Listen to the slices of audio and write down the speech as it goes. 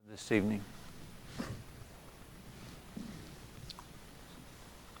this evening.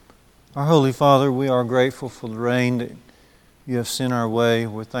 Our Holy Father, we are grateful for the rain that you have sent our way.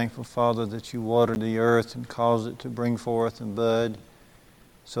 We're thankful, Father, that you watered the earth and caused it to bring forth and bud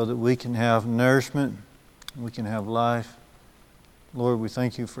so that we can have nourishment, we can have life. Lord, we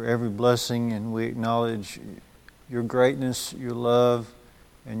thank you for every blessing, and we acknowledge your greatness, your love,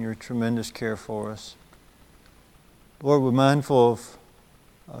 and your tremendous care for us. Lord, we're mindful of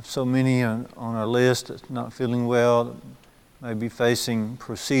so many on our list that's not feeling well, may be facing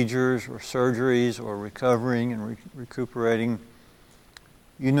procedures or surgeries or recovering and recuperating.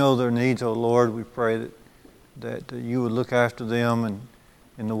 You know their needs, oh Lord. We pray that you would look after them and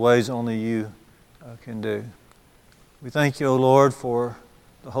in the ways only you can do. We thank you, O Lord, for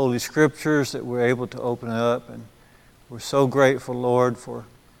the Holy Scriptures that we're able to open up, and we're so grateful, Lord, for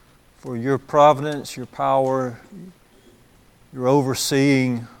your providence, your power, your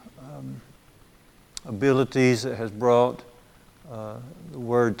overseeing abilities that has brought the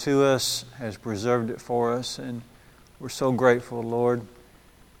Word to us, has preserved it for us, and we're so grateful, Lord.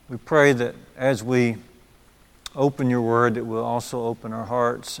 We pray that as we open your Word, that we'll also open our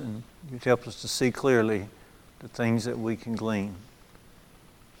hearts, and you'd help us to see clearly the things that we can glean.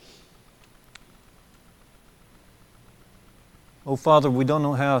 Oh, Father, we don't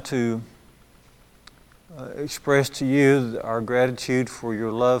know how to express to you our gratitude for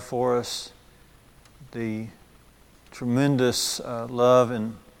your love for us, the tremendous love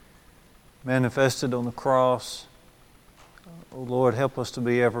and manifested on the cross. Oh, Lord, help us to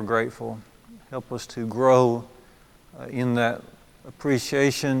be ever grateful. Help us to grow in that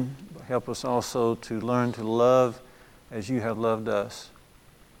appreciation. Help us also to learn to love as you have loved us.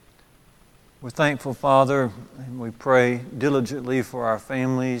 We're thankful, Father, and we pray diligently for our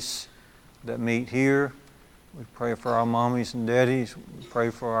families that meet here. We pray for our mommies and daddies. We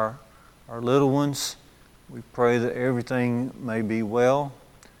pray for our little ones. We pray that everything may be well.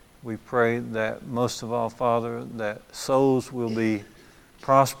 We pray that most of all, Father, that souls will be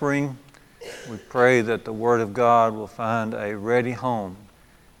prospering. We pray that the Word of God will find a ready home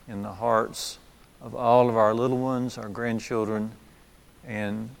in the hearts of all of our little ones, our grandchildren,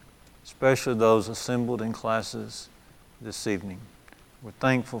 and especially those assembled in classes this evening. We're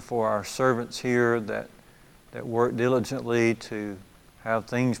thankful for our servants here that work diligently to have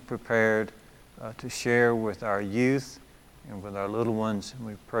things prepared to share with our youth and with our little ones, and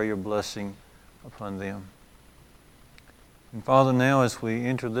we pray your blessing upon them. And Father, now as we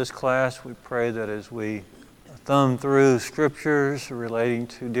enter this class, we pray that as we thumb through scriptures relating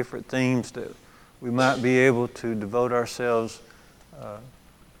to different themes, that we might be able to devote ourselves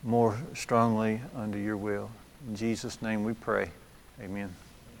more strongly under your will. In Jesus' name we pray. Amen.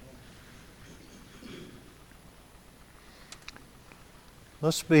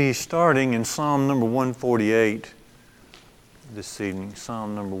 Let's be starting in Psalm number 148 this evening.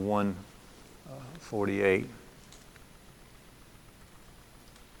 Psalm number 148.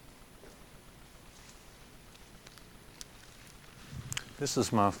 This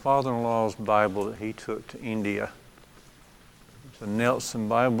is my father-in-law's Bible that he took to India. It's a Nelson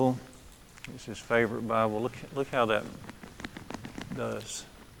Bible. It's his favorite Bible. Look how that does.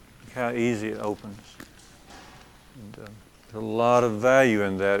 Look how easy it opens. And, there's a lot of value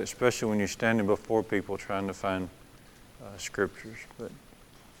in that, especially when you're standing before people trying to find scriptures. But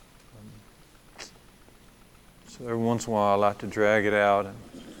so every once in a while I like to drag it out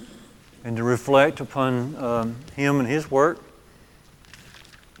and to reflect upon him and his work.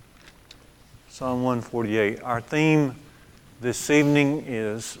 Psalm 148. Our theme this evening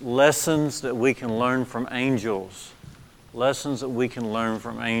is lessons that we can learn from angels. Lessons that we can learn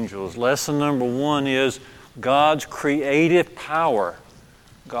from angels. Lesson number 1 is God's creative power.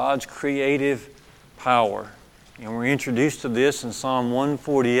 God's creative power. And we're introduced to this in Psalm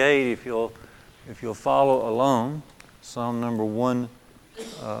 148, if you'll follow along. Psalm number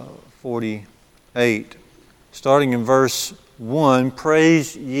 148. Starting in verse 1,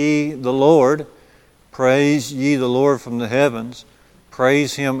 praise ye the Lord. Praise ye the Lord from the heavens.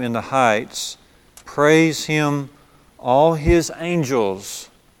 Praise Him in the heights. Praise Him, all His angels.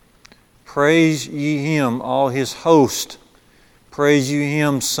 Praise ye Him, all His host. Praise ye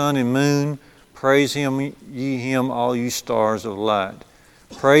Him, sun and moon. Praise ye Him, all you stars of light.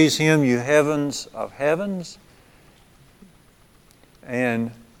 Praise Him, you heavens of heavens,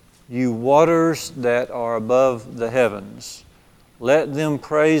 and you waters that are above the heavens. Let them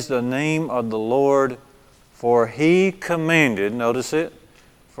praise the name of the Lord, for He commanded, notice it,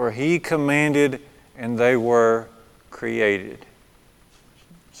 for He commanded and they were created.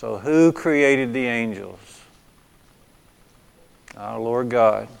 So who created the angels? Our Lord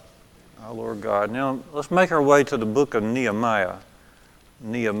God. our Lord God. Now, let's make our way to the book of Nehemiah.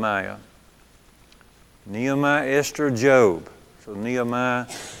 Nehemiah, Esther, Job. So Nehemiah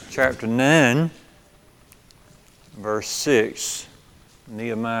chapter 9, verse 6.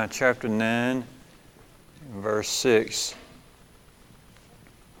 Nehemiah chapter 9, verse 6.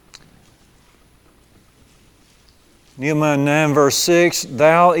 Nehemiah 9, verse 6,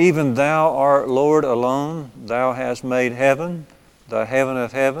 Thou, even Thou art Lord alone. Thou hast made heaven, the heaven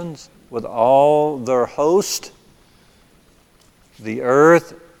of heavens, with all their host, the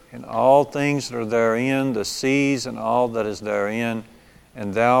earth and all things that are therein, the seas and all that is therein,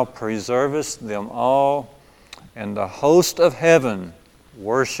 and Thou preservest them all, and the host of heaven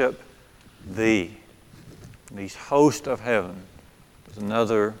worship Thee. These hosts of heaven is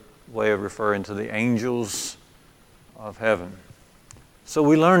another way of referring to the angels of heaven. So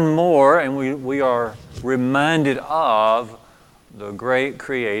we learn more, and we are reminded of the great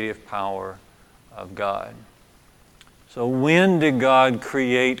creative power of God. So when did God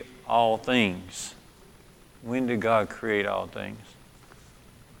create all things? When did God create all things?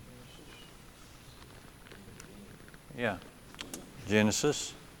 Yeah.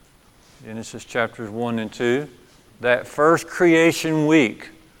 Genesis chapters 1 and 2. That first creation week.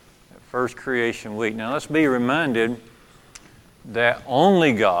 Now let's be reminded that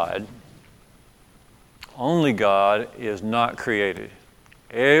only God is not created.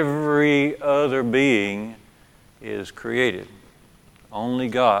 Every other being is created. Only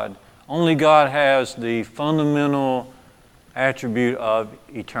God has the fundamental attribute of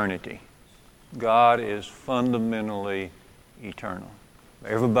eternity. God is fundamentally eternal.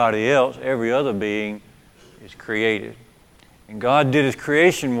 Everybody else, every other being is created. And God did His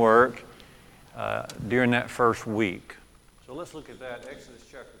creation work during that first week. So let's look at that, Exodus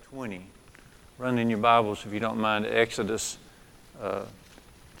chapter 20. Run in your Bibles, if you don't mind, to Exodus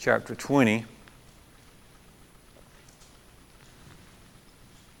chapter 20.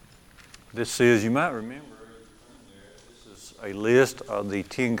 This is, you might remember, this is a list of the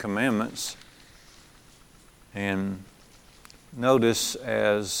Ten Commandments. And notice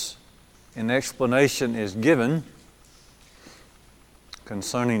as an explanation is given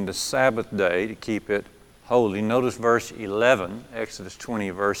concerning the Sabbath day to keep it holy. Notice verse 11, Exodus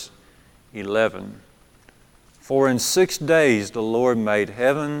 20, verse 11. For in 6 days the Lord made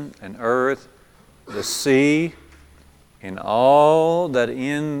heaven and earth, the sea, and all that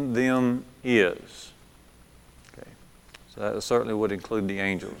in them is. Okay, so that certainly would include the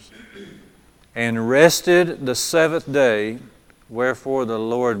angels. And rested the seventh day, wherefore the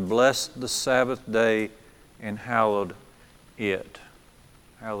Lord blessed the Sabbath day and hallowed it.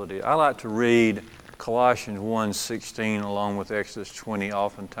 Hallowed it. I like to read Colossians 1:16 along with Exodus 20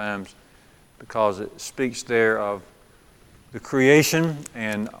 oftentimes because it speaks there of the creation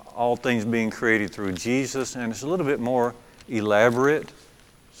and all things being created through Jesus, and it's a little bit more elaborate.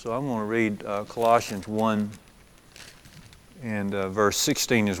 So I'm going to read Colossians 1 and verse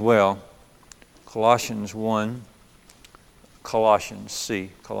 16 as well. Colossians 1, Colossians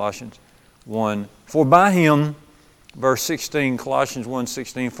 1. For by Him, verse 16, Colossians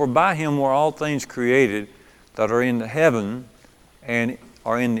 1:16, for by Him were all things created that are in the heaven and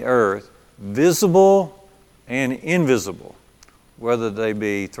are in the earth, visible and invisible, whether they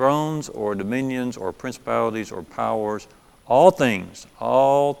be thrones or dominions or principalities or powers. All things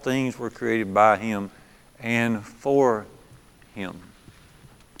were created by Him and for Him.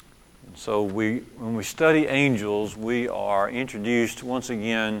 And so when we study angels, we are introduced once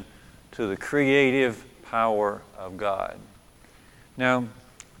again to the creative power of God. Now,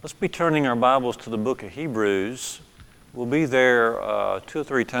 let's be turning our Bibles to the book of Hebrews. We'll be there 2 or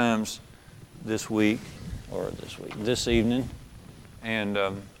 3 times this evening. And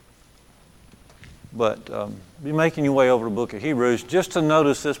be making your way over the book of Hebrews just to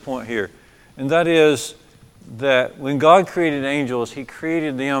notice this point here. And that is that when God created angels, He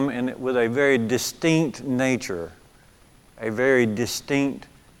created them with a very distinct nature.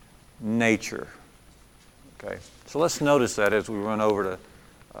 Okay, so let's notice that as we run over to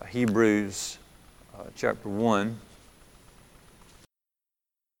Hebrews chapter 1.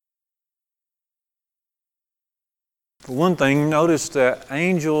 For one thing, notice that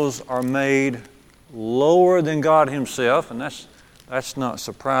angels are made lower than God Himself, and that's not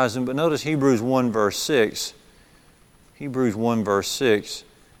surprising. But notice Hebrews 1 verse 6. Hebrews 1 verse 6.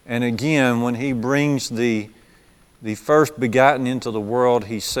 And again, when He brings the first begotten into the world,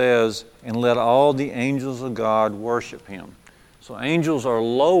 He says, and let all the angels of God worship Him. So angels are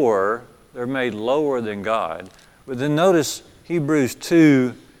lower, they're made lower than God. But then notice Hebrews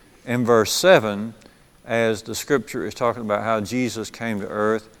 2 and verse 7, as the Scripture is talking about how Jesus came to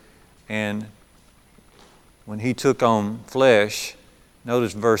earth And when he took on flesh,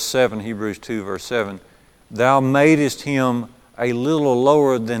 notice verse 7, Hebrews 2, verse 7, thou madest him a little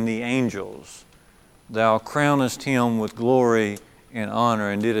lower than the angels. Thou crownest him with glory and honor,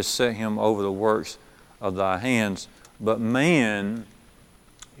 and didst set him over the works of thy hands. But man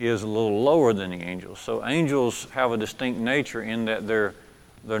is a little lower than the angels. So angels have a distinct nature in that they're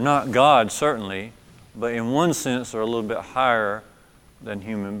not God, certainly, but in one sense they're a little bit higher than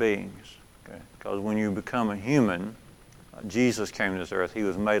human beings. Okay? Because when you become a human, Jesus came to this earth, he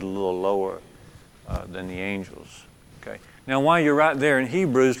was made a little lower than the angels. Okay? Now while you're right there in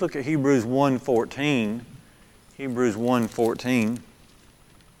Hebrews, look at Hebrews 1:14. Hebrews 1:14.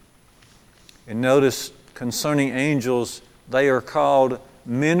 And notice concerning angels, they are called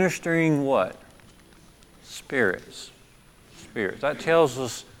ministering what? Spirits. Spirits. That tells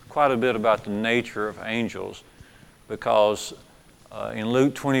us quite a bit about the nature of angels, because in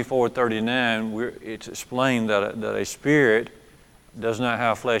Luke 24:39, it's explained that a spirit does not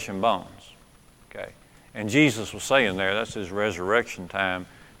have flesh and bones. Okay, and Jesus was saying there, that's his resurrection time.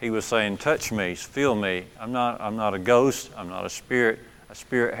 He was saying, "Touch me, feel me. I'm not a ghost. I'm not a spirit. A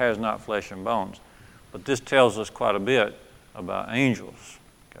spirit has not flesh and bones." But this tells us quite a bit about angels.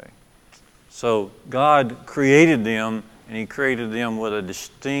 Okay, so God created them, and he created them with a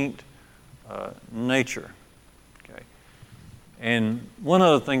distinct nature. Okay, and one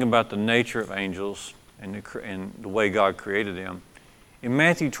other thing about the nature of angels and the way God created them, in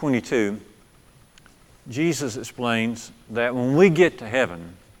Matthew 22, Jesus explains that when we get to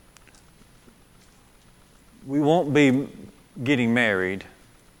heaven, we won't be getting married,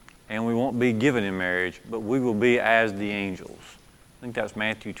 and we won't be given in marriage, but we will be as the angels. I think that's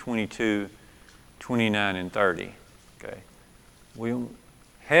Matthew 22, 29 and 30. Okay,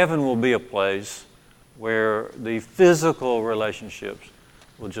 heaven will be a place where the physical relationships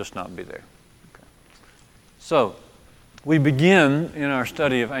will just not be there. Okay. So, we begin in our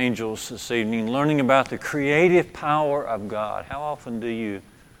study of angels this evening learning about the creative power of God. How often do you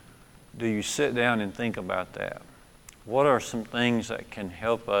sit down and think about that? What are some things that can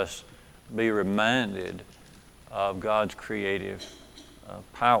help us be reminded of God's creative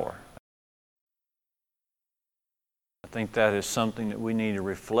power? I think that is something that we need to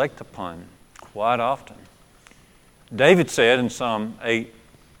reflect upon quite often. David said in Psalm 8,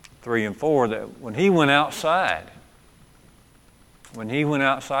 3 and 4 that when he went outside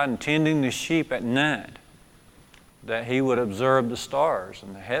and tending the sheep at night, that he would observe the stars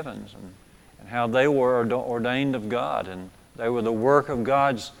and the heavens and how they were ordained of God, and they were the work of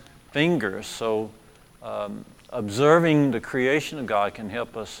God's fingers. So observing the creation of God can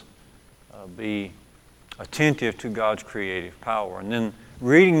help us be attentive to God's creative power. And then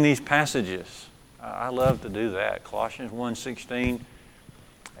reading these passages, I love to do that. Colossians 1:16,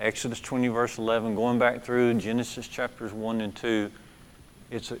 Exodus 20 verse 11, going back through Genesis chapters 1 and 2.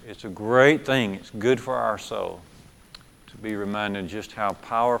 It's a great thing. It's good for our soul to be reminded just how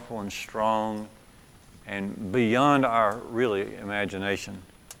powerful and strong and beyond our really imagination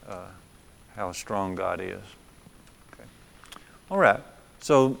how strong God is. Okay. All right.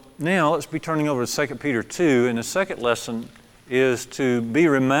 So now let's be turning over to 2 Peter 2, and the second lesson is to be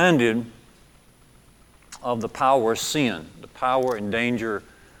reminded of the power of sin, the power and danger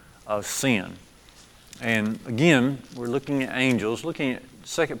of sin. And again, we're looking at angels, looking at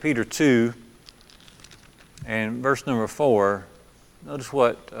 2 Peter 2 and verse number 4. Notice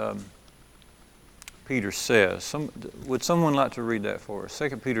what Peter says. Would someone like to read that for us?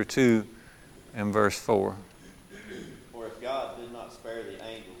 2 Peter 2 and verse 4. For if God did not spare the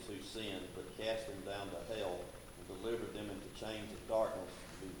angels who sinned, but cast them down to hell and delivered them into chains of darkness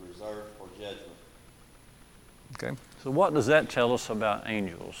to be reserved for judgment. Okay, so what does that tell us about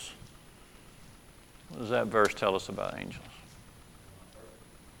angels? What does that verse tell us about angels?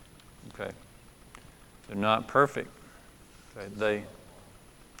 Okay, they're not perfect. Okay.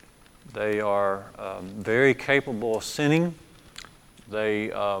 They are very capable of sinning.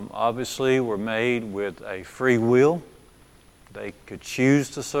 They obviously were made with a free will. They could choose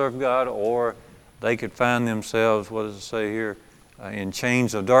to serve God, or they could find themselves, what does it say here, in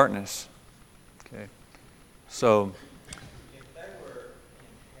chains of darkness. Okay, so if they were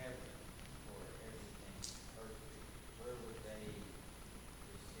in heaven where everything's perfect, where would they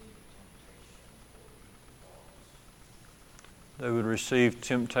receive temptation or evil thoughts? they would receive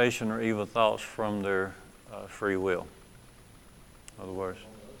temptation or evil thoughts from their free will. In other words.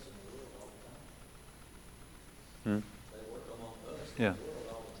 They work among us in Yeah. the world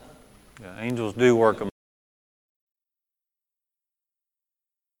all the time. Yeah, angels do work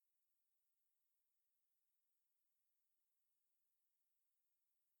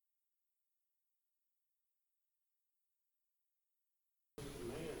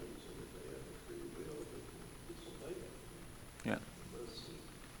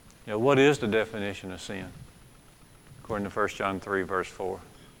What is the definition of sin? According to 1 John 3, verse 4.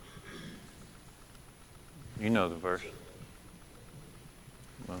 You know the verse.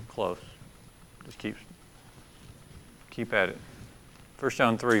 Well, close. Just keep at it. 1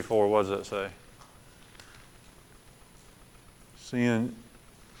 John 3, 4, what does that say? Sin.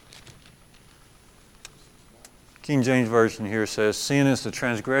 King James Version here says, sin is the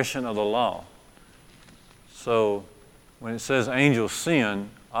transgression of the law. So when it says angels sin,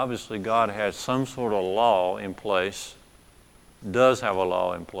 obviously God has some sort of law in place, does have a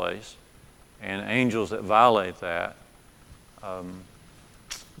law in place, and angels that violate that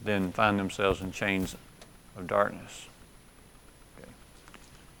then find themselves in chains of darkness. Okay.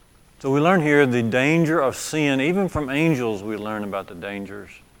 So we learn here the danger of sin. Even from angels we learn about the dangers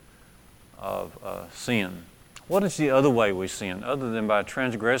of sin. What is the other way we sin? Other than by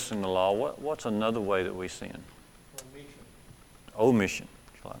transgressing the law, what's another way that we sin? Omission.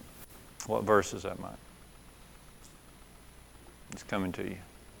 What verse is that, Mike? It's coming to you.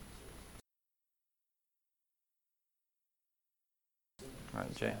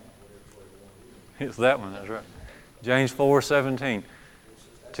 Right, James. It's that one, that's right. James 4:17.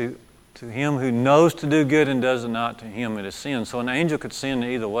 To him who knows to do good and does it not, to him it is sin. So an angel could sin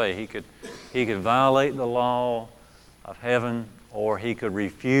either way. He could violate the law of heaven, or he could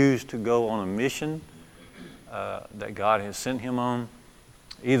refuse to go on a mission that God has sent him on.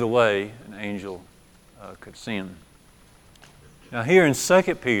 Either way, an angel could sin. Now here in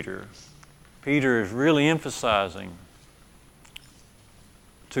 2 Peter, Peter is really emphasizing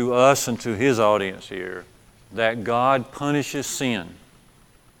to us and to his audience here that God punishes sin.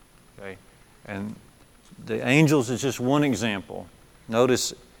 Okay? And the angels is just one example.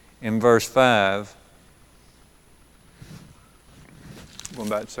 Notice in verse 5, going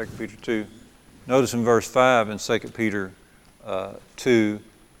back to 2 Peter 2, notice in verse 5 in 2 Peter 2,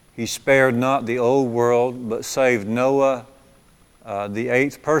 he spared not the old world, but saved Noah, the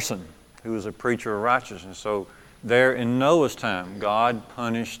eighth person, who was a preacher of righteousness. So there in Noah's time, God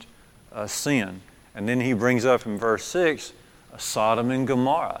punished sin. And then he brings up in verse 6, Sodom and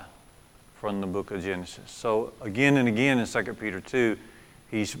Gomorrah from the book of Genesis. So again and again in 2 Peter 2,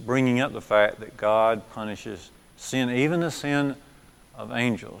 he's bringing up the fact that God punishes sin, even the sin of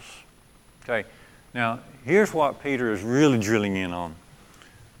angels. Okay, now here's what Peter is really drilling in on.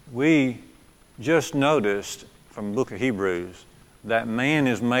 We just noticed from the book of Hebrews that man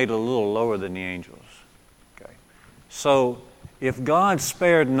is made a little lower than the angels. Okay, so if God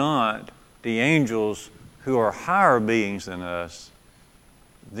spared not the angels who are higher beings than us,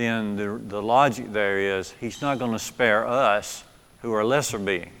 then the logic there is he's not going to spare us who are lesser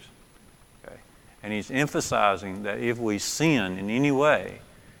beings. Okay? And he's emphasizing that if we sin in any way,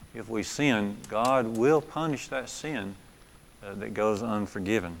 if we sin, God will punish that sin that goes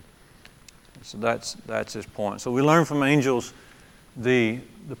unforgiven. So that's his point. So we learn from angels the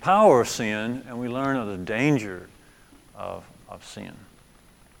power of sin, and we learn of the danger of sin.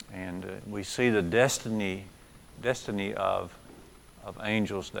 And we see the destiny of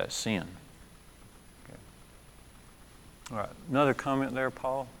angels that sin. Okay. All right. Another comment there,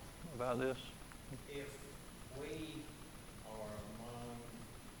 Paul, about this? If we are among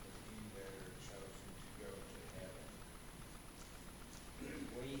the few that are chosen to go to heaven,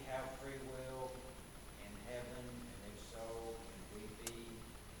 we have free will in heaven, and if so, can we be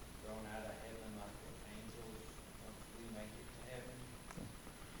thrown out of heaven like the angels once we make it to heaven?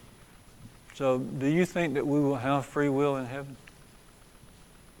 So, do you think that we will have free will in heaven?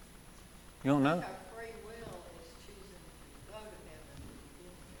 You don't know? Our free will is choosing to go to heaven and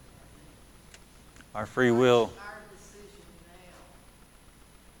get there. Our free will Our decision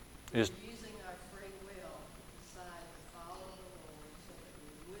now is... we're using our free will to decide to follow the Lord so that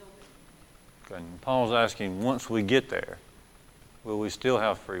we will be. Okay, and Paul's asking, once we get there, will we still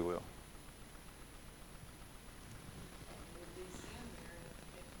have free will? Would be sin there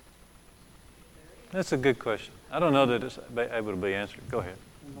if there is. That's a good question. I don't know that it's able to be answered. Go ahead.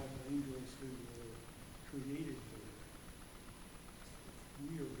 And like the angels who were created there.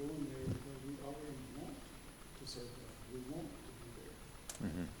 We are going there because we already want to serve God. We want to be there.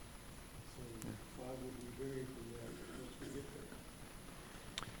 Mm-hmm. So why would we vary from that once we get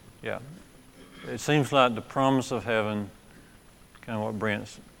there? Yeah. It seems like the promise of heaven, kind of what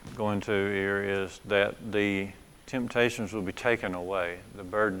Brent's going to here, is that the temptations will be taken away, the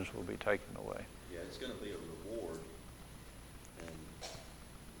burdens will be taken away. Yeah, it's going to be a reward. And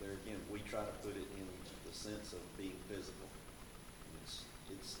there again, we try to put it in the sense of being physical.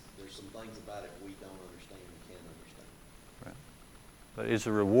 There's some things about it we don't understand and can't understand. Right. But it's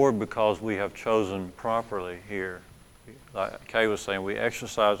a reward because we have chosen properly here Like Kay was saying, we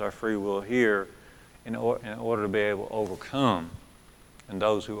exercise our free will here in order to be able to overcome. And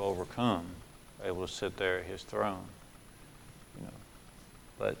those who overcome are able to sit there at His throne. You know.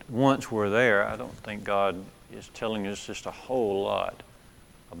 But once we're there, I don't think God is telling us just a whole lot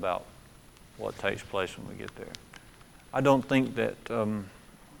about what takes place when we get there. I don't think we're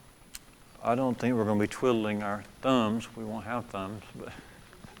going to be twiddling our thumbs. We won't have thumbs, but.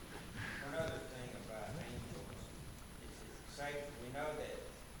 One other thing about angels is safe, we know that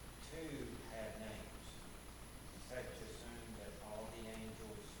two had names. It's safe to assume that all the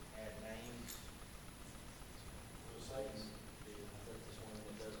angels had names. So Satan, I think this one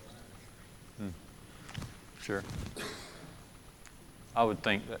that doesn't matter. Sure. I would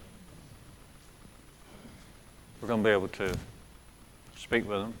think that we're going to be able to speak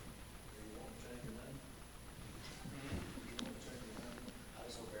with them. You want to change your name? You want to change your name? I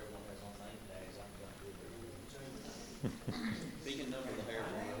just hope everyone has on name tags. I'm going to do it. You want to change your name? If he can number the hairs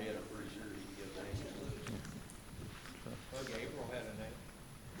on your head, I'm pretty sure he can give the angels lists. Well, Gabriel had a name,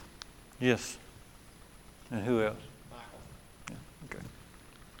 Yes. And who else? Michael. Yeah. Okay.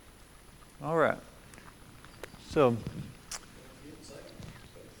 All right. So,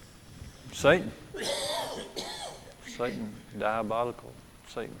 Satan. Satan, diabolical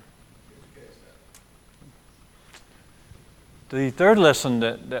Satan. The third lesson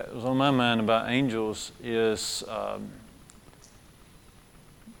that was on my mind about angels is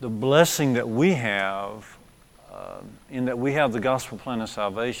the blessing that we have in that we have the gospel plan of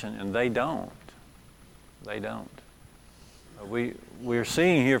salvation and they don't. They don't. We're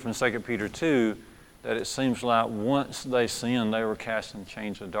seeing here from 2 Peter 2 that it seems like once they sinned, they were cast in the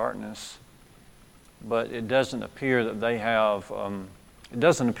chains of darkness. But it doesn't appear that they have, it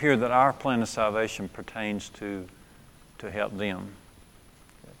doesn't appear that our plan of salvation pertains to help them.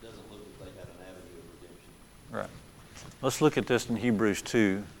 It doesn't look like they had an avenue of redemption. Right. Let's look at this in Hebrews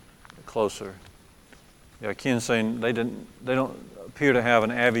 2 closer. Yeah, Ken's saying they don't appear to have an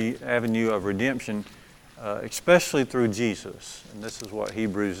avenue of redemption, especially through Jesus. And this is what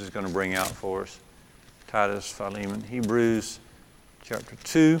Hebrews is going to bring out for us. Titus, Philemon, Hebrews chapter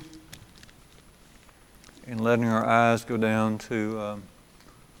 2. And letting our eyes go down to,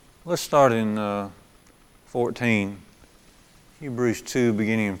 let's start in 14. Hebrews 2,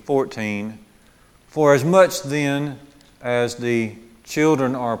 beginning in 14. For as much then as the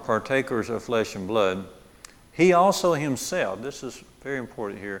children are partakers of flesh and blood, He also Himself, this is very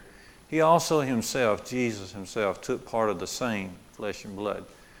important here, He also Himself, Jesus Himself, took part of the same flesh and blood,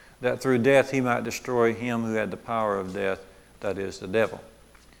 that through death He might destroy him who had the power of death, that is, the devil.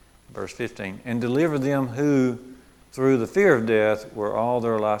 Verse 15, and deliver them who, through the fear of death, were all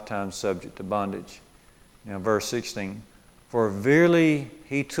their lifetime subject to bondage. Now, verse 16, for verily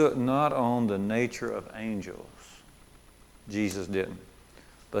He took not on the nature of angels. Jesus didn't.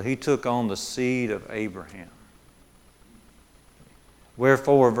 But He took on the seed of Abraham.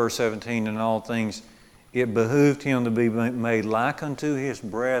 Wherefore, verse 17, in all things, it behooved Him to be made like unto His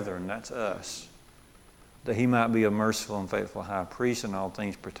brethren, that's us, that He might be a merciful and faithful high priest in all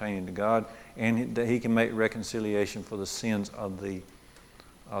things pertaining to God, and that He can make reconciliation for the sins of the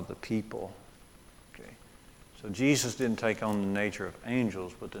people. Okay. So Jesus didn't take on the nature of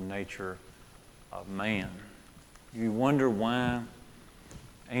angels, but the nature of man. You wonder why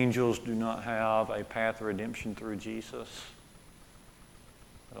angels do not have a path of redemption through Jesus?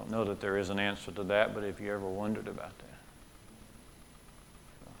 I don't know that there is an answer to that, but if you ever wondered about that.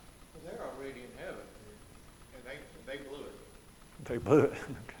 Well, they're already in heaven, and they blew it. They blew it.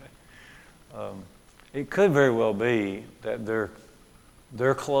 Okay. It could very well be that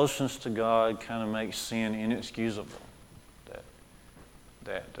their closeness to God kind of makes sin inexcusable.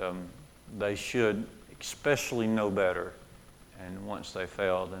 That they should especially know better, and once they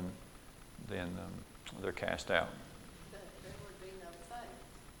fail, then they're cast out. But there would be no faith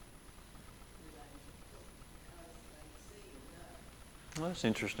with angels because they see and know. Well, that's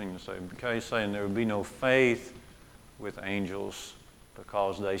interesting to say. Kay's saying there would be no faith with angels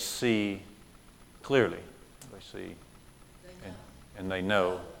because they see clearly. They see They know. and they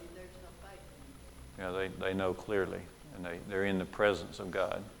know. There's no faith in them. Yeah, they know clearly, and they're in the presence of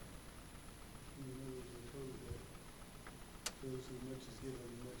God. You know, we're told that those who much is given,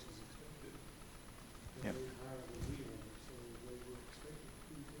 much is expected. Yep. They're higher than we are, so they were expected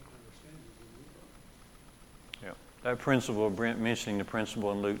to be higher standards than we are. Yeah, that principle, Brent mentioning the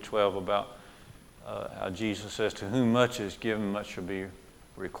principle in Luke 12 about how Jesus says, to whom much is given, much shall be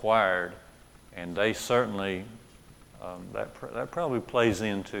required. And they certainly, that probably plays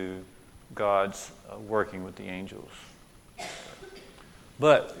into God's working with the angels.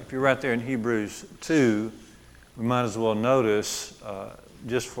 But if you're right there in Hebrews 2, we might as well notice,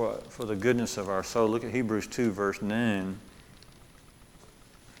 just for the goodness of our soul, look at Hebrews 2, verse 9.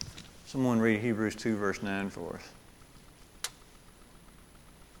 Someone read Hebrews 2, verse 9 for us.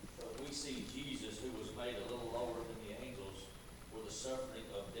 But we see Jesus, who was made a little lower than the angels, for the suffering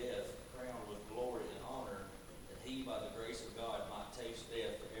of death, crowned with glory and honor, that he, by the grace of God, might taste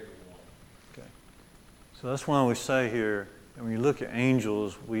death for everyone. Okay. So that's why we say here, and when you look at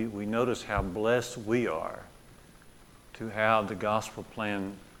angels, we notice how blessed we are to have the gospel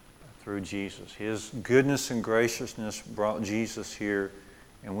plan through Jesus. His goodness and graciousness brought Jesus here,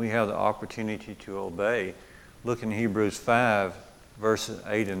 and we have the opportunity to obey. Look in Hebrews 5, verses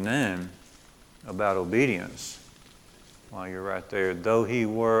 8 and 9 about obedience. While you're right there, though he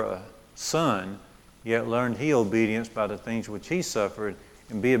were a son, yet learned he obedience by the things which he suffered,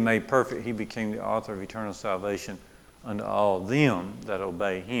 and being made perfect, he became the author of eternal salvation unto all them that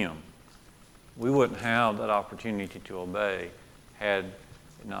obey him. We wouldn't have that opportunity to obey had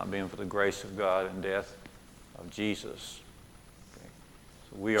it not been for the grace of God and death of Jesus. Okay.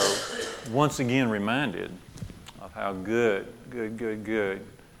 So we are once again reminded of how good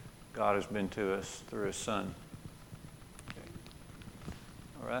God has been to us through His Son. Okay.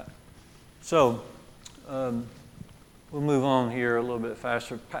 All right. So we'll move on here a little bit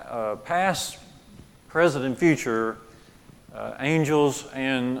faster. Past, present, and future angels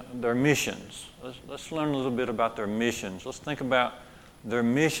and their missions. Let's learn a little bit about their missions. Let's think about their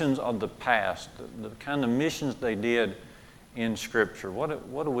missions of the past, the kind of missions they did in Scripture.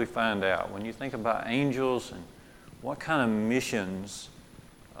 What do we find out when you think about angels, and what kind of missions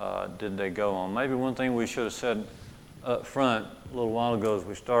did they go on? Maybe one thing we should have said up front a little while ago as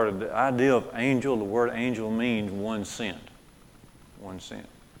we started, the idea of angel, the word angel means one sent. One sent.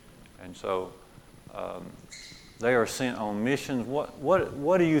 And so they are sent on missions.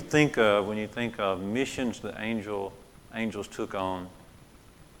 What do you think of when you think of missions that angels took on?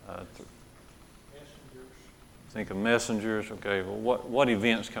 Messengers. Think of messengers. Okay. Well, what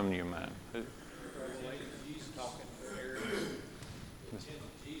events come to your mind? Jesus talking to Mary, attended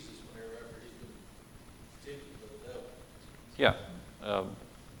Jesus whenever he's been tempted with the devil. Yeah.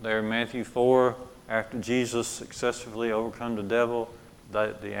 There in Matthew 4, after Jesus successfully overcome the devil,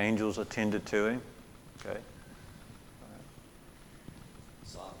 the angels attended to him. Okay.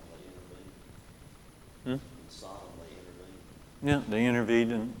 Sodom, they Hmm? intervened. In Sodom, they intervened. Yeah, they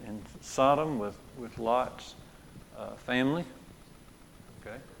intervened in Sodom with Lot's family.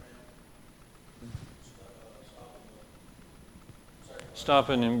 Okay.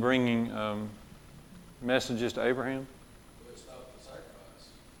 Stopping and bringing messages to Abraham.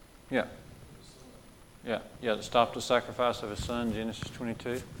 Yeah. Yeah, to stop the sacrifice of his son, Genesis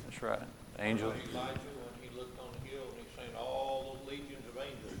 22. That's right. The angel. Elijah, when he looked on the hill and he seen all those legions of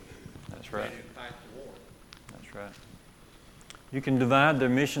angels. That's right. Ready to fight the war. That's right. You can divide their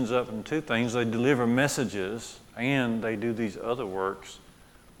missions up into two things. They deliver messages, and they do these other works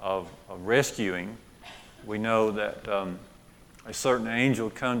of rescuing. We know that a certain angel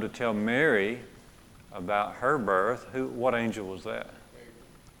come to tell Mary about her birth. What angel was that?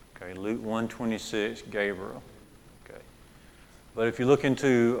 Okay, Luke 1:26, Gabriel. Okay, but if you look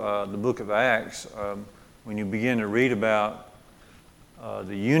into the book of Acts, when you begin to read about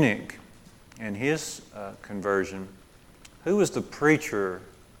the eunuch and his conversion, who was the preacher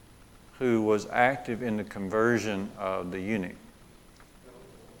who was active in the conversion of the eunuch?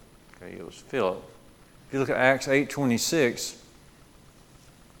 Okay, it was Philip. If you look at Acts 8:26.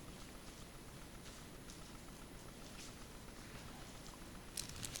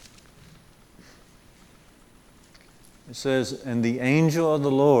 It says, and the angel of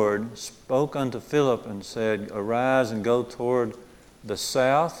the Lord spoke unto Philip and said, arise and go toward the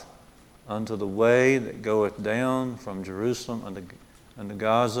south unto the way that goeth down from Jerusalem unto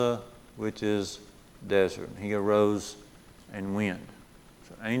Gaza, which is desert. And he arose and went.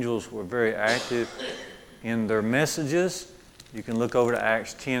 So angels were very active in their messages. You can look over to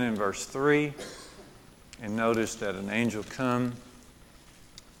Acts 10 and verse 3 and notice that an angel come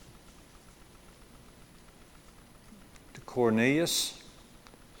Cornelius,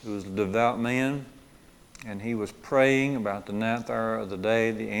 who was a devout man, and he was praying about the 9th hour of the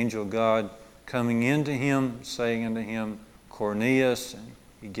day, the angel of God coming into him, saying unto him, Cornelius, and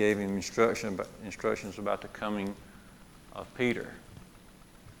he gave him instructions about the coming of Peter.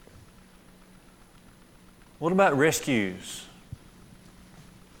 What about rescues?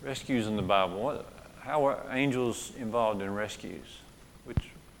 Rescues in the Bible. How are angels involved in rescues?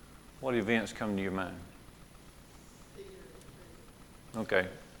 What events come to your mind? Okay.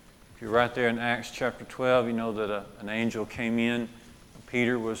 If you're right there in Acts chapter 12, you know that an angel came in.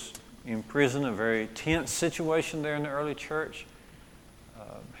 Peter was in prison, a very tense situation there in the early church.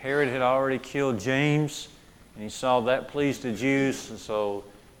 Herod had already killed James, and he saw that pleased the Jews, and so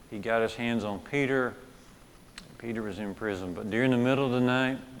he got his hands on Peter. Peter was in prison, but during the middle of the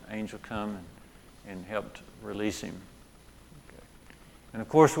night, an angel come and helped release him. Okay. And of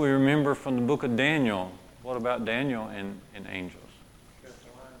course, we remember from the book of Daniel. What about Daniel and angels?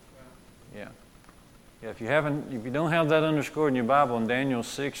 Yeah. Yeah, if you don't have that underscored in your Bible, in Daniel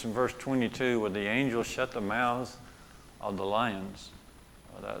 6 and verse 22, where the angels shut the mouths of the lions,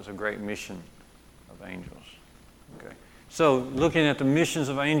 that was a great mission of angels. Okay. So, looking at the missions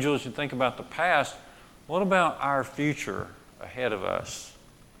of angels, you think about the past. What about our future ahead of us?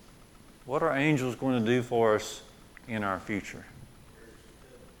 What are angels going to do for us in our future?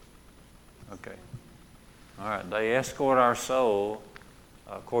 Okay. All right. They escort our soul,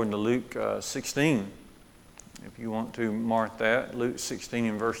 according to Luke 16. If you want to mark that, Luke 16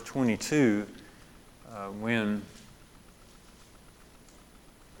 and verse 22, when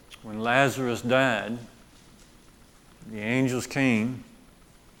Lazarus died, the angels came.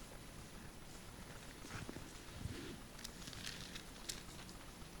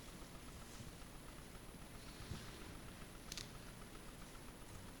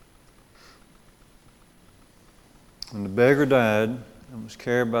 When the beggar died and was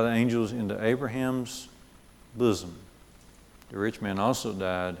carried by the angels into Abraham's bosom, the rich man also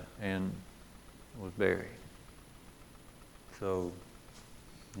died and was buried. So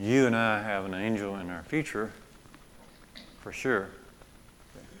you and I have an angel in our future, for sure.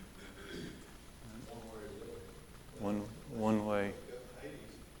 Okay. One way.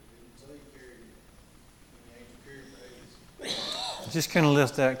 It just kind of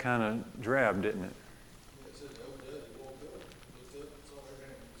left that kind of drab, didn't it?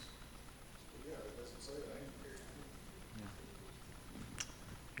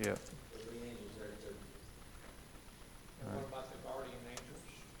 Yeah. And what about the guardian angels?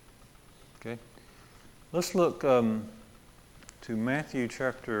 Okay. Let's look to Matthew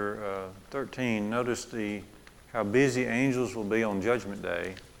chapter 13. Notice how busy angels will be on Judgment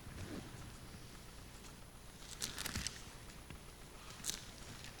Day.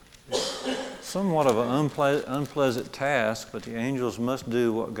 Somewhat of an unpleasant task, but the angels must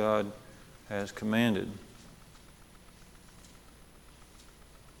do what God has commanded.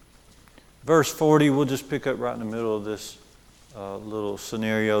 Verse 40, we'll just pick up right in the middle of this little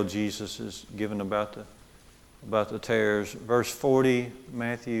scenario Jesus is given about the tares. Verse 40,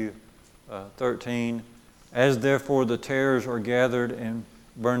 Matthew 13, as therefore the tares are gathered and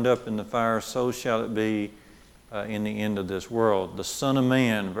burned up in the fire, so shall it be in the end of this world. The Son of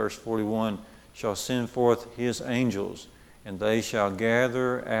Man, verse 41, shall send forth his angels, and they shall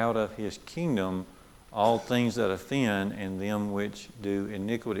gather out of his kingdom all things that offend and them which do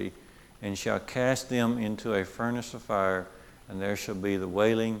iniquity, and shall cast them into a furnace of fire, and there shall be the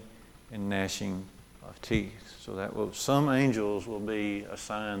wailing and gnashing of teeth. So some angels will be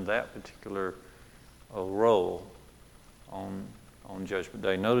assigned that particular role on Judgment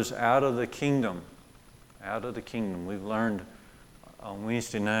Day. Notice out of the kingdom. We've learned on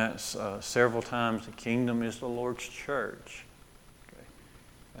Wednesday nights several times the kingdom is the Lord's church. Okay.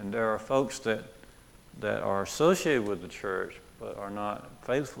 And there are folks that are associated with the church but are not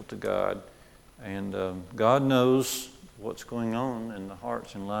faithful to God. And God knows what's going on in the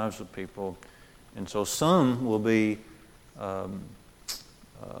hearts and lives of people. And so some will be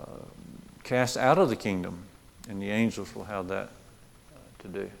cast out of the kingdom, and the angels will have that to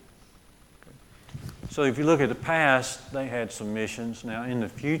do. Okay. So if you look at the past, they had some missions. Now in the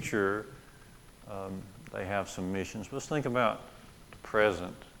future, they have some missions. Let's think about the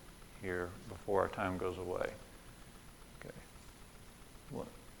present here before our time goes away.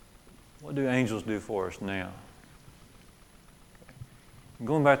 What do angels do for us now? Okay.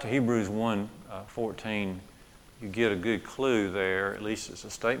 Going back to Hebrews 1:14, you get a good clue there, at least it's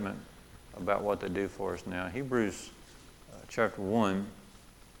a statement about what they do for us now. Hebrews chapter 1.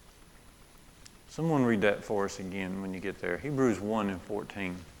 Someone read that for us again when you get there. Hebrews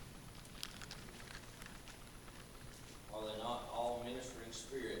 1:14. Are they not all ministering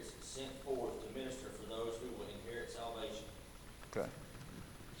spirits sent forth to minister for those who will inherit salvation? Okay.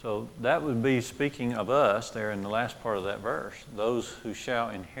 So that would be speaking of us there in the last part of that verse. Those who shall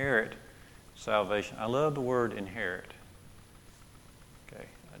inherit salvation. I love the word inherit. Okay.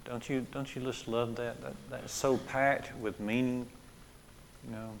 Don't you just love that? That's so packed with meaning.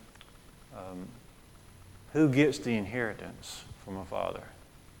 You know, who gets the inheritance from a father?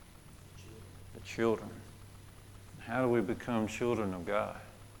 The children. How do we become children of God?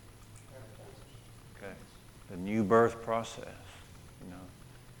 Okay. The new birth process. You know,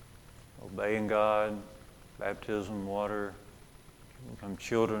 obeying God, baptism, water, become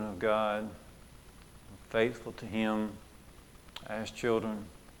children of God, faithful to Him as children.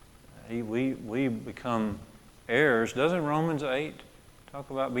 We become heirs. Doesn't Romans 8 talk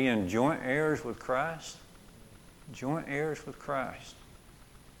about being joint heirs with Christ? Joint heirs with Christ.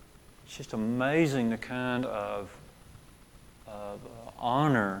 It's just amazing the kind of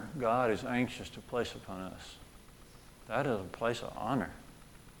honor God is anxious to place upon us. That is a place of honor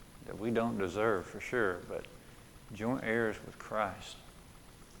that we don't deserve for sure, but joint heirs with Christ.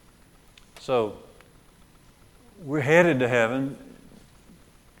 So, we're headed to heaven.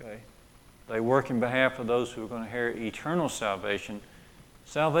 Okay. They work in behalf of those who are going to inherit eternal salvation.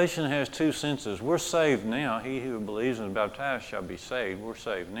 Salvation has two senses. We're saved now. He who believes and is baptized shall be saved. We're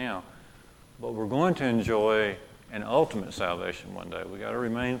saved now. But we're going to enjoy an ultimate salvation one day. We've got to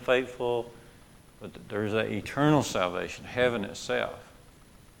remain faithful, but there's an eternal salvation, heaven itself.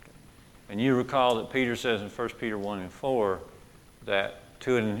 Okay. And you recall that Peter says in 1 Peter 1 and 4 that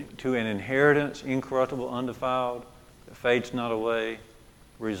to an inheritance incorruptible, undefiled, that fades not away,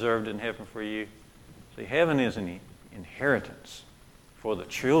 reserved in heaven for you. See, heaven is an inheritance for the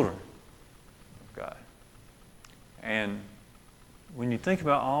children of God. And when you think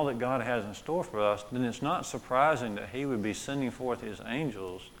about all that God has in store for us, then it's not surprising that He would be sending forth His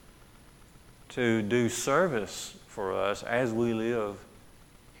angels to do service for us as we live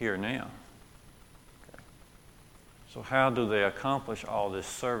here now. Okay. So how do they accomplish all this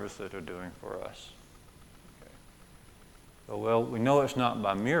service that they're doing for us? Okay. So, well, we know it's not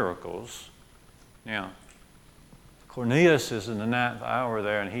by miracles. Now, Cornelius is in the 9th hour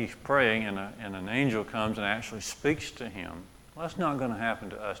there, and he's praying, and an angel comes and actually speaks to him. Well, that's not going to happen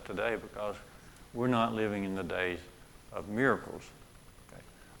to us today because we're not living in the days of miracles. Okay.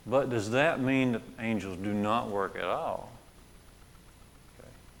 But does that mean that angels do not work at all? Okay.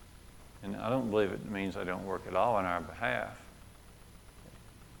 And I don't believe it means they don't work at all on our behalf.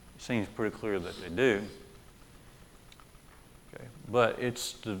 It seems pretty clear that they do. Okay. But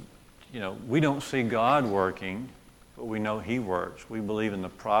it's we don't see God working, but we know He works. We believe in the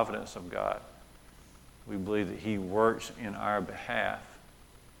providence of God. We believe that He works in our behalf.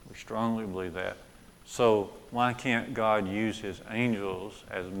 We strongly believe that. So why can't God use His angels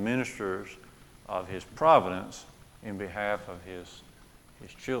as ministers of His providence in behalf of His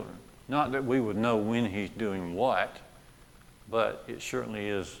children? Not that we would know when He's doing what, but it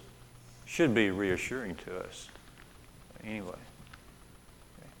certainly should be reassuring to us. Anyway.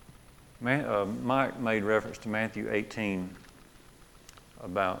 Mike made reference to Matthew 18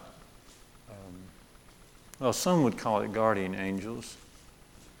 about some would call it guardian angels.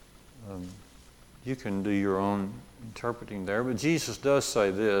 You can do your own interpreting there, but Jesus does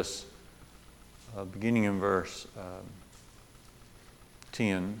say this, beginning in verse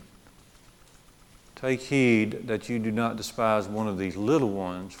 10. Take heed that you do not despise one of these little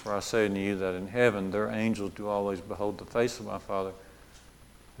ones, for I say unto you that in heaven their angels do always behold the face of my Father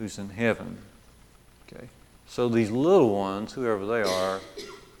who's in heaven. Okay. So these little ones, whoever they are,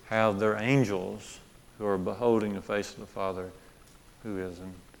 have their angels who are beholding the face of the Father who is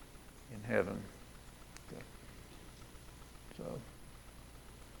in heaven. Okay. So,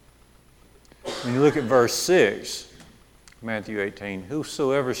 when you look at verse 6, Matthew 18,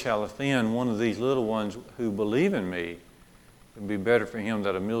 whosoever shall offend one of these little ones who believe in me, it would be better for him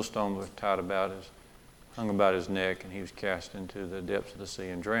that a millstone was hung about his neck and he was cast into the depths of the sea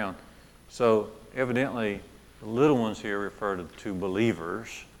and drowned. So, evidently, the little ones here refer to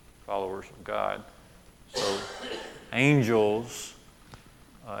believers, followers of God. So, angels,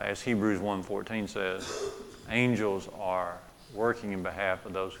 as Hebrews 1:14 says, angels are working in behalf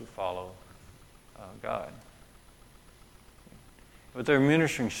of those who follow God. But they're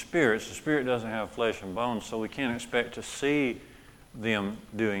ministering spirits. The spirit doesn't have flesh and bones, so we can't expect to see them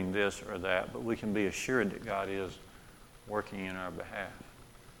doing this or that, but we can be assured that God is working in our behalf.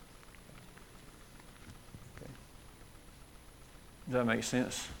 Okay. Does that make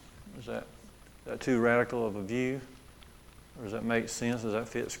sense? Is that too radical of a view? Or does that make sense? Does that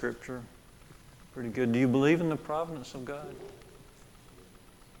fit Scripture? Pretty good. Do you believe in the providence of God?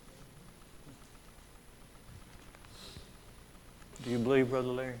 Do you believe, Brother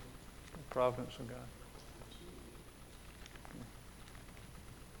Larry, the providence of God?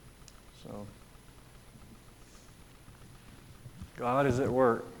 So, God is at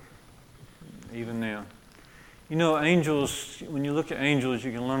work, even now. You know, angels, when you look at angels,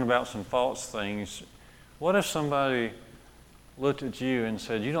 you can learn about some false things. What if somebody looked at you and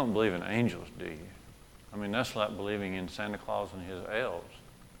said, you don't believe in angels, do you? I mean, that's like believing in Santa Claus and his elves.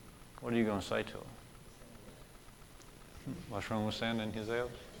 What are you going to say to them? What's wrong with Santa and his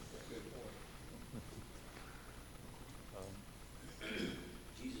elves?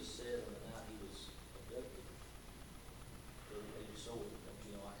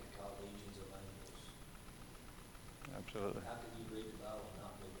 Absolutely. How can you read the Bible and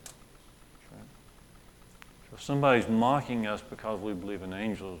not believe in angels? That's right. So if somebody's mocking us because we believe in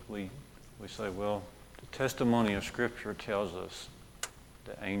angels, we say, well, the testimony of Scripture tells us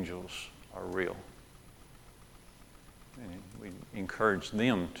that angels are real. And we encourage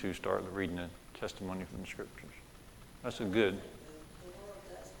them to start reading the testimony from the Scriptures. That's a good. The world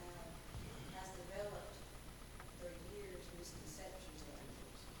has developed for years misconceptions of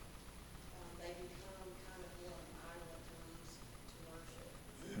angels. They become kind of more idol at times to worship.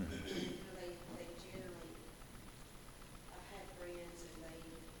 They generally, I've had friends and they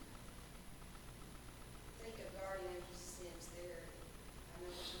think of guardian angels since they're, I know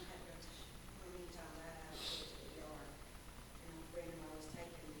some have to, how many times I have to go to the yard. And a friend of mine was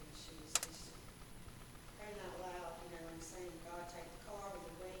taken because she was just praying out loud, and saying, God, take the car with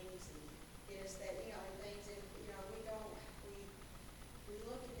the wings and get us that, and things. And, we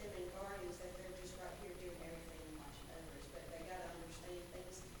look at them in guardians that they're just right here doing everything and watching others, but they got to understand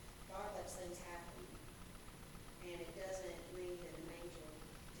things. God lets things happen, and it doesn't mean that an angel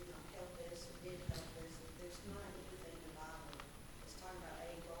did not help us or did help us. There's not anything in the Bible that's talking about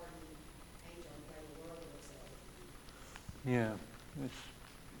a guardian angel and the way the world looks at it. Yeah.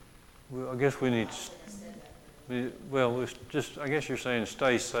 I guess we need. I don't think I said that. I guess you're saying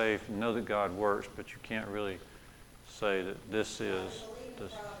stay safe and know that God works, but you can't really say that this is. I believe in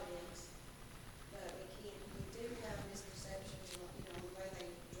providence, but we do have misperceptions, the way they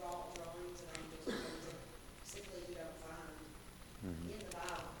draw drawings of angels and things that simply you don't find in the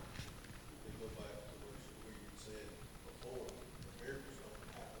Bible. If we go back to what you said before, the miracles don't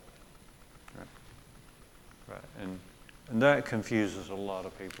happen. Right. And that confuses a lot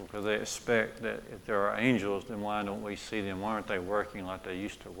of people because they expect that if there are angels, then why don't we see them? Why aren't they working like they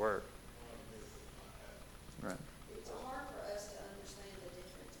used to work? Right. It's hard for us to understand the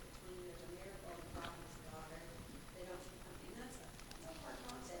difference between there's a miracle and the providence of God. They don't, that's a hard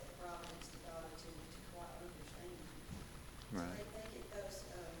concept, the providence of God, to quite understand. Right. They get those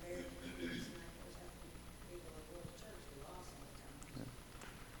very confused, and that goes out to people that go to church who lost all the time.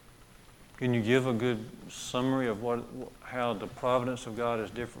 Can you give a good summary of how the providence of God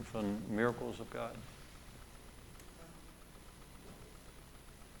is different from miracles of God?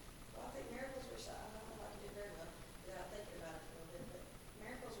 Well, I think miracles were, I don't know if I can do very well without thinking about it for a little bit, but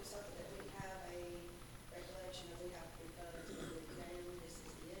miracles were something that we have a recollection of, we have to be photos of it down, this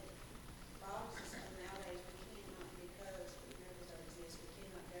is the end. Problems is something nowadays we cannot, because miracles don't exist, we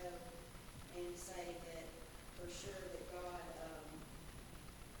cannot go and say that for sure that God,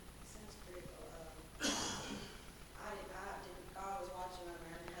 sounds critical, God was watching when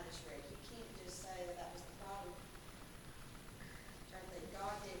I had a stroke. You can't just say that was the problem. Trying to think,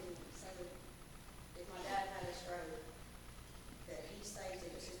 God didn't say that if my dad had a stroke, that he saved it,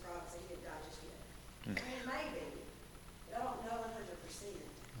 it was his providence, he didn't die just yet. I mean, maybe, but I don't know 100%.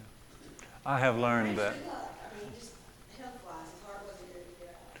 I have learned that. Just health-wise, his heart wasn't good to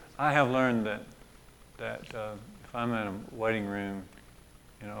get out. I have learned that if I'm in a waiting room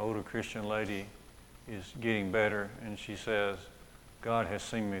and an older Christian lady is getting better and she says, God has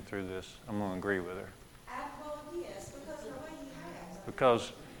seen me through this, I'm going to agree with her. Well, yes, because of the way he has.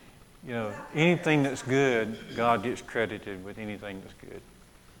 Because, anything that's good, God gets credited with anything that's good.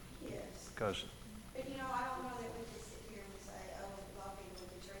 Yes. Because, But I don't know that we can sit here and say, oh, a lot of people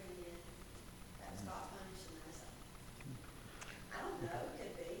get treated in, that's God punishing us. I don't know, it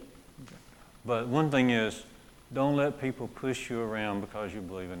could be. but one thing is, don't let people push you around because you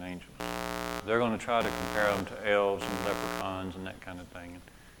believe in angels. They're going to try to compare them to elves and leprechauns and that kind of thing.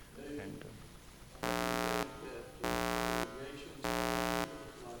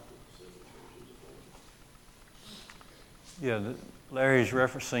 Larry's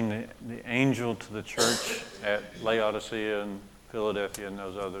referencing the angel to the church at Laodicea and Philadelphia and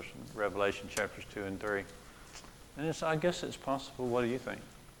those others, Revelation chapters 2 and 3. And I guess it's possible. What do you think?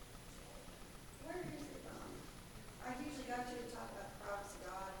 Where is it? I usually go to talk about the prophets of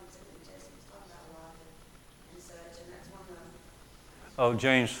God and some of the Testaments talk about Elijah and such, and that's one of them. Oh,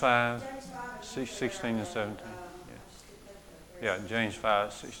 James 5, James 5 16 and 17. Yeah, James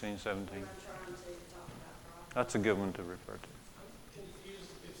 5, 16 and 17. I'm trying to talk about prophets. That's a good one to refer to. I'm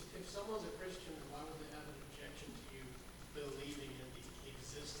confused. If someone's a Christian, why would they have an objection to you believing in the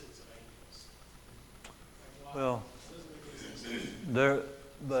existence of angels? Like, why? Well, It doesn't make any sense.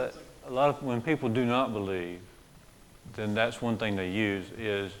 but a lot of when people do not believe, then that's one thing they use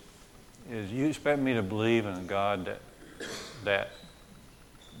is you expect me to believe in a God that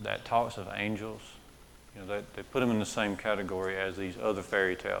talks of angels. They put them in the same category as these other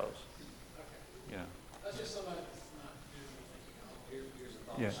fairy tales. Okay. That's just somebody that's not doing anything. Here's the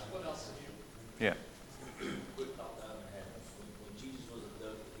thought. Yeah. What else did you? Yeah. Quick thought that I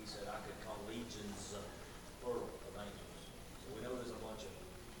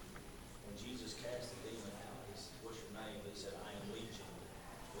cast the demon out. He said, "What's your name?" He said, "I am Legion."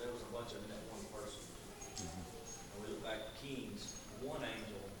 There was a bunch of them in that one person. And we look back to Kings, one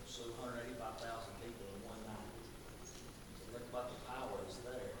angel slew 185,000 people in one night. So think about the power that's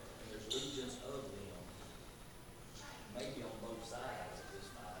there. And there's legions of them, maybe on both sides of this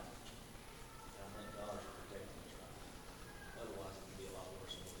fight. And I think God is protecting us right now. Otherwise, it could be a lot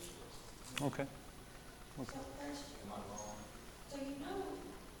worse than what it is. Okay. So question, Am I wrong? so you know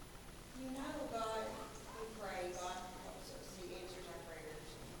God, we pray, God helps us, He answers our prayers.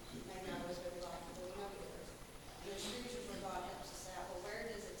 Maybe I was really like, well, we know He does. There's scriptures where God helps us out, but where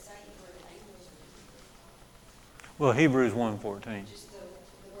does it say where the angels are? Well, Hebrews 1:14. Just the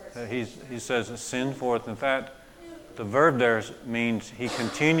words. He says, send forth. In fact, the verb there means he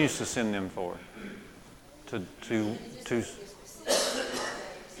continues to send them forth. To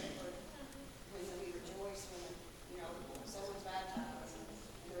When we rejoice, when, someone's baptized, and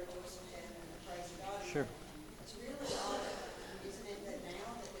they're rejoicing in heaven, and they're praising God. Sure. It's really odd, isn't it, that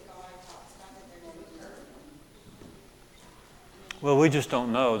now that the God talks about that they're doing her? Well, we just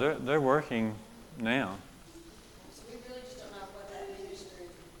don't know. They're working now. So we really just don't know what that ministry.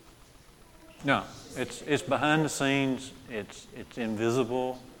 No, it's behind the scenes. It's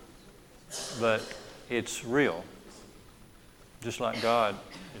invisible, but it's real. Just like God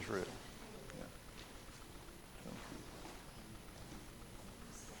is real.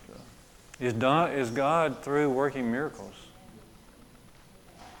 Is God through working miracles?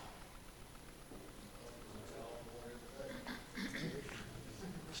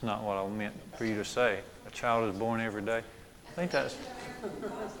 It's not what I meant for you to say. A child is born every day. I think that's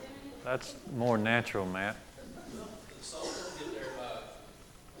more natural, Matt. The soul don't get there by,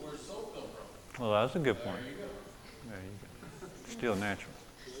 where's the soul come from? Well, that's a good point. There you go. There you go. Still natural.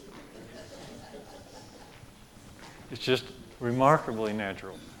 It's just remarkably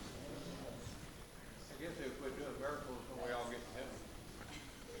natural. I guess if we're doing miracles, then we all get to heaven.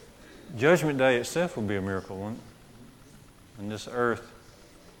 Judgment Day itself will be a miracle, won't it? And this earth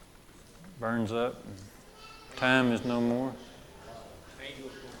burns up, and time is no more.